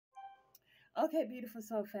Okay, beautiful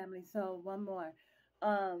soul family. So one more.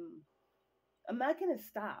 Um, I'm not gonna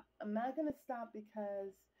stop. I'm not gonna stop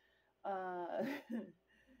because uh,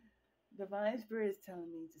 divine spirit is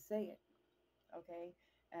telling me to say it. Okay,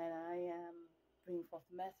 and I am bringing forth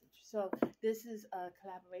the message. So this is a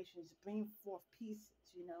collaboration. It's bringing forth pieces.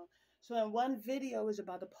 So in one video is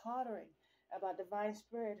about the pottery, about divine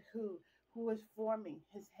spirit who is forming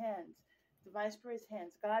his hands. Divine spirit's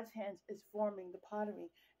hands, God's hands is forming the pottery,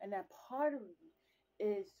 and that pottery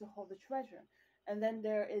is to hold the treasure. And then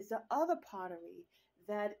there is the other pottery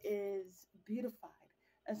that is beautified.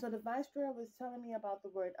 And so divine spirit was telling me about the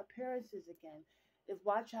word appearances again, is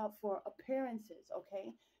watch out for appearances,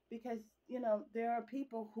 okay? Because, there are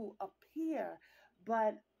people who appear,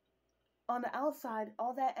 but on the outside,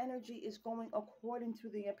 all that energy is going according to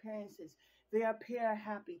the appearances. They appear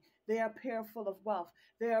happy, they appear full of wealth,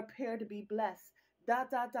 they appear to be blessed.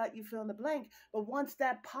 Dot, dot, dot, you fill in the blank. But once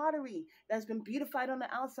that pottery that's been beautified on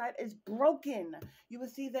the outside is broken, you will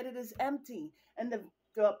see that it is empty. And the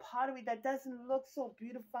pottery that doesn't look so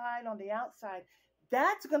beautified on the outside,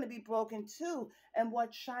 that's going to be broken too. And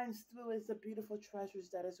what shines through is the beautiful treasures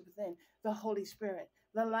that is within, the Holy Spirit,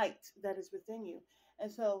 the light that is within you.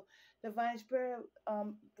 And so divine spirit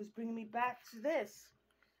was bringing me back to this.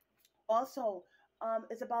 Also,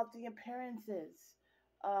 it's about the appearances.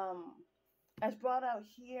 Um, as brought out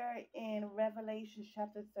here in Revelation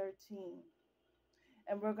chapter 13.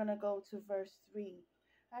 And we're going to go to verse 3.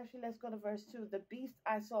 Actually, let's go to verse 2. The beast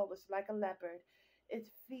I saw was like a leopard. Its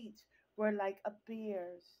feet were like a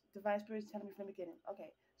bear's. Divine Spirit is telling me from the beginning.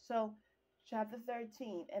 Okay, so chapter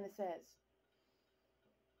 13, and it says,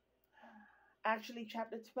 actually,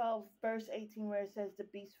 chapter 12, verse 18, where it says, the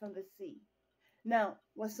beast from the sea. Now,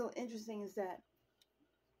 what's so interesting is that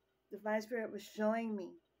Divine Spirit was showing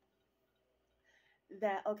me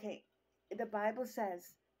that, okay, the Bible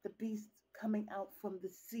says the beast coming out from the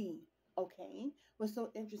sea. Okay, what's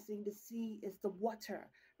so interesting, the sea is the water,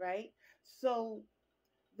 right? So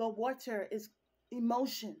the water is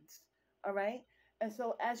emotions, all right? And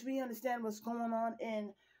so as we understand what's going on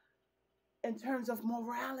in terms of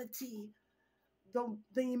morality,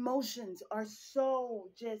 the emotions are so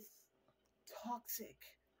just toxic,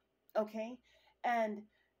 okay? And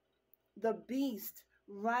the beast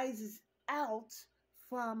rises out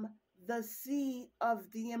from the sea of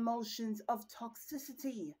the emotions of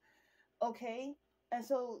toxicity. Okay? And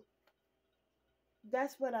so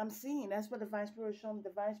that's what I'm seeing. That's what the Divine Spirit is showing me. The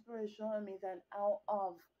Divine Spirit is showing me that out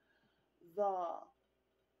of the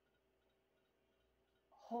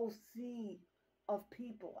whole sea of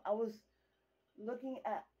people, I was looking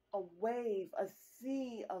at a wave, a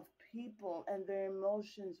sea of people and their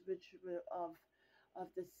emotions, which were of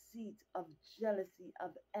deceit, of jealousy,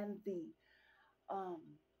 of envy, um,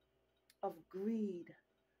 of greed,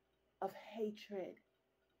 of hatred.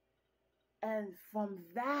 And from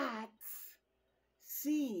that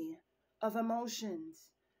sea of emotions,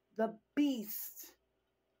 the beast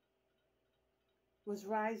was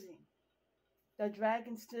rising. The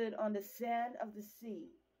dragon stood on the sand of the sea,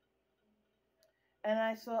 and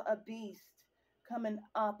I saw a beast coming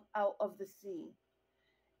up out of the sea.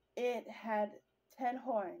 It had 10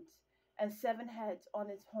 horns, and 7 heads. On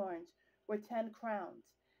its horns were 10 crowns,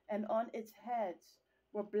 and on its heads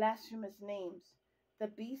were blasphemous names. The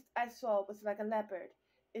beast I saw was like a leopard.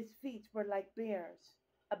 Its feet were like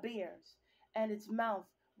a bear's, and its mouth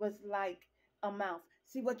was like a mouth.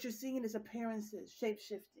 See, what you're seeing is appearances, shape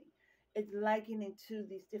shifting. It's likening to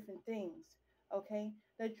these different things. Okay?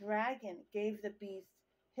 The dragon gave the beast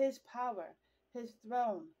his power, his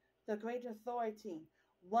throne, the great authority.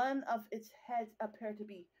 One of its heads appeared to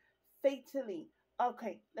be fatally.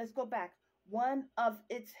 Okay, let's go back. One of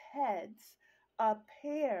its heads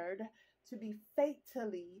appeared to be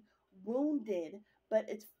fatally wounded, but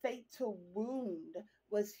its fatal wound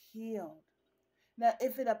was healed. Now,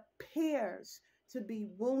 if it appears to be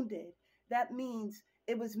wounded, that means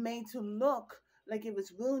it was made to look like it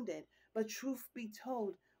was wounded, but truth be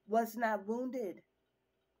told, was not wounded.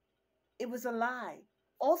 It was a lie.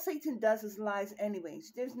 All Satan does is lies,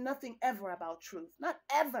 anyways. There's nothing ever about truth, not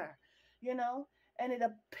ever, you know. And it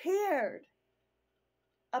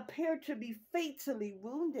appeared to be fatally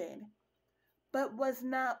wounded, but was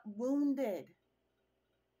not wounded.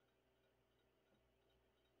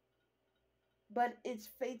 But its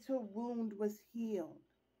fatal wound was healed.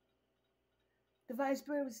 Divine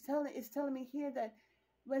Spirit is telling me here that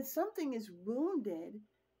when something is wounded,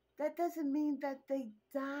 that doesn't mean that they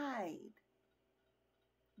died.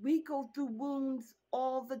 We go through wounds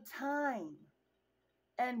all the time,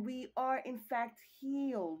 and we are in fact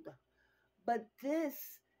healed. But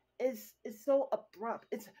this is so abrupt.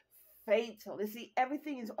 It's fatal. You see,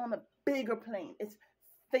 everything is on a bigger plane. It's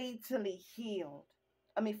fatally healed.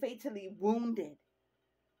 I mean, fatally wounded.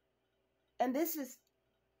 And this is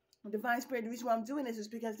divine spirit. The reason why I'm doing this is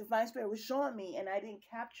because divine spirit was showing me, and I didn't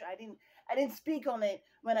capture. I didn't speak on it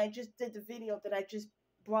when I just did the video that I just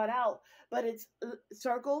brought out. But it's a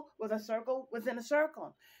circle with a circle within a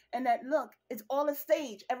circle, and that look, it's all a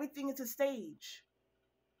stage. Everything is a stage.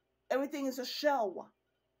 Everything is a show.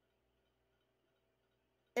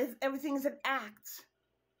 Everything is an act.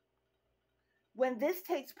 When this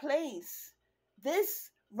takes place, this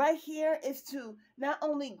right here is to not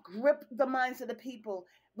only grip the minds of the people,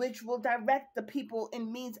 which will direct the people in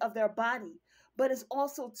means of their body, but it's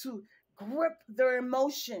also to grip their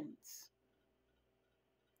emotions.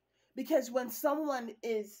 Because when someone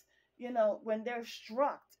is, when they're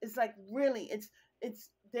struck, it's like really,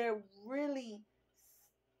 they're really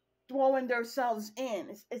throwing themselves in.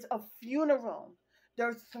 It's a funeral.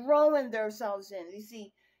 They're throwing themselves in. You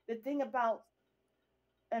see, the thing about,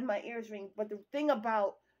 and my ears ring, but the thing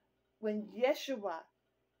about when Yeshua,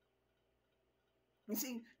 you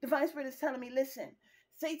see, divine spirit is telling me, listen,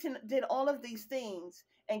 Satan did all of these things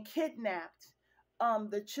and kidnapped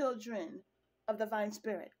the children of divine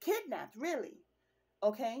spirit. Kidnapped, really,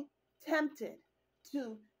 okay? Tempted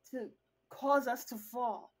to cause us to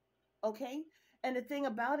fall, okay? And the thing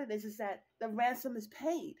about it is that the ransom is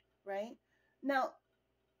paid, right? Now,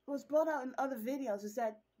 what was brought out in other videos is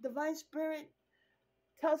that divine spirit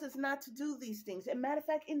tells us not to do these things. And matter of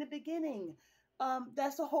fact, in the beginning,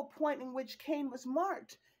 that's the whole point in which Cain was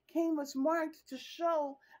marked. Cain was marked to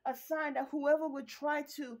show a sign that whoever would try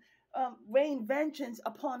to rain vengeance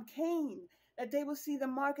upon Cain, that they will see the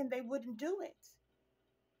mark and they wouldn't do it.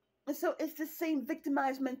 And so it's the same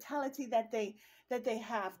victimized mentality that they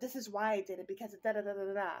have. This is why I did it, because of da da da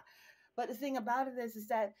da da. But the thing about it is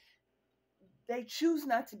that they choose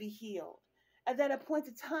not to be healed. At that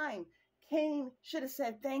appointed time, Cain should have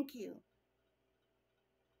said thank you.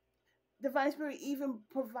 Divine Spirit even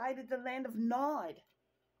provided the land of Nod,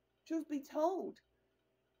 truth be told.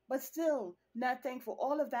 But still, not thankful.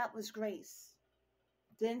 All of that was grace.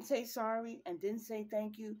 Didn't say sorry and didn't say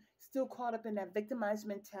thank you. Still caught up in that victimized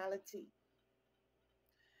mentality.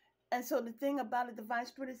 And so the thing about it, divine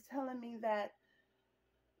spirit is telling me that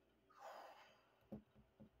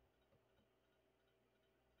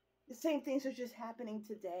the same things are just happening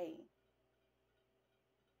today.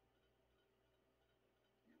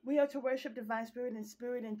 We are to worship divine spirit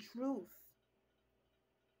and truth.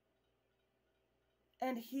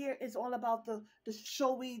 And here is all about the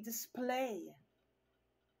showy display.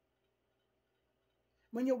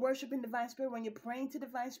 When you're worshiping divine spirit, when you're praying to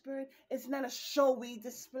divine spirit, it's not a showy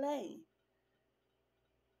display.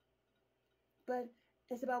 But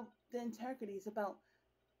it's about the integrity. It's about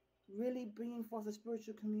really bringing forth a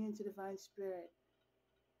spiritual communion to divine spirit.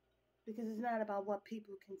 Because it's not about what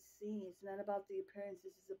people can see. It's not about the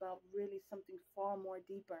appearances. It's about really something far more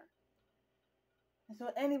deeper. And so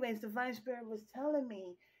anyways, divine spirit was telling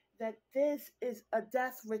me that this is a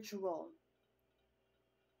death ritual.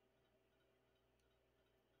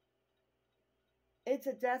 It's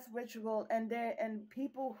a death ritual, and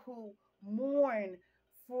people who mourn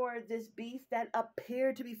for this beast that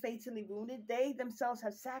appeared to be fatally wounded, they themselves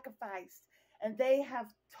have sacrificed, and they have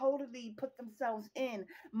totally put themselves in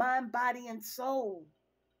mind, body, and soul.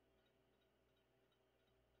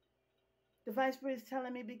 Divine Spirit is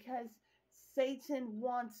telling me because Satan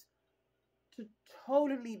wants to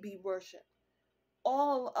totally be worshipped.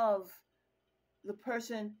 All of the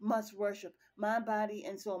person must worship mind, body,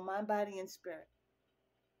 and soul, mind, body, and spirit.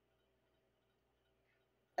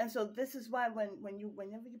 And so this is why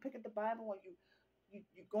whenever you pick up the Bible or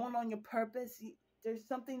you're going on your purpose, there's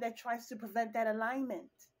something that tries to prevent that alignment.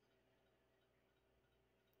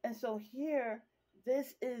 And so here,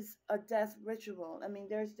 this is a death ritual. I mean,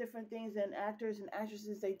 there's different things, and actors and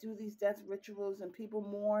actresses, they do these death rituals and people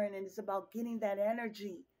mourn, and it's about getting that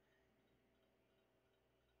energy.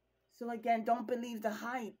 So again, don't believe the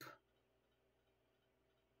hype.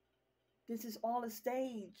 This is all a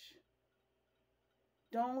stage.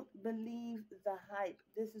 Don't believe the hype.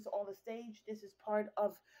 This is all a stage. This is part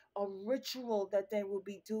of a ritual that they will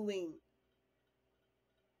be doing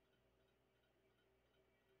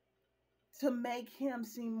to make him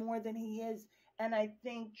seem more than he is. And I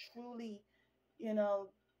think truly,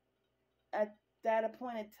 at that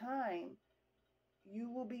appointed time,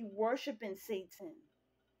 you will be worshiping Satan,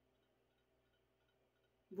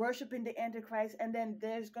 worshiping the Antichrist, and then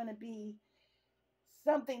there's going to be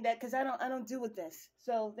something that, because I don't deal with this,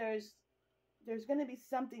 so there's going to be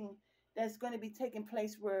something that's going to be taking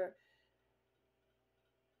place where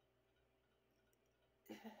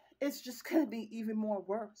it's just going to be even more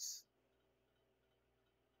worse.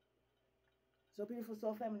 So, beautiful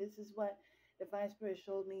soul family, this is what Divine Spirit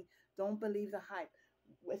showed me. Don't believe the hype,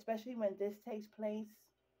 especially when this takes place.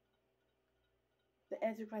 The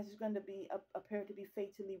Antichrist is going to be appear to be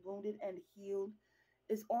fatally wounded and healed.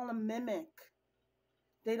 It's all a mimic.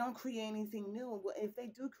 They don't create anything new. If they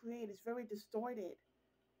do create, it's very distorted.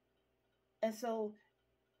 And so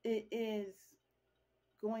it is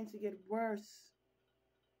going to get worse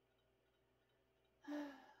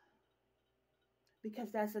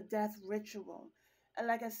because that's a death ritual. And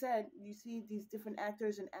like I said, you see these different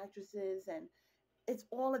actors and actresses, and it's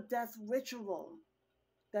all a death ritual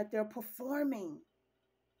that they're performing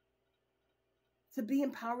to be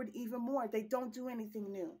empowered even more. They don't do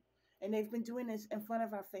anything new. And they've been doing this in front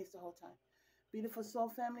of our face the whole time. Beautiful soul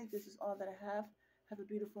family, this is all that I have. Have a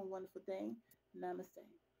beautiful and wonderful day. Namaste.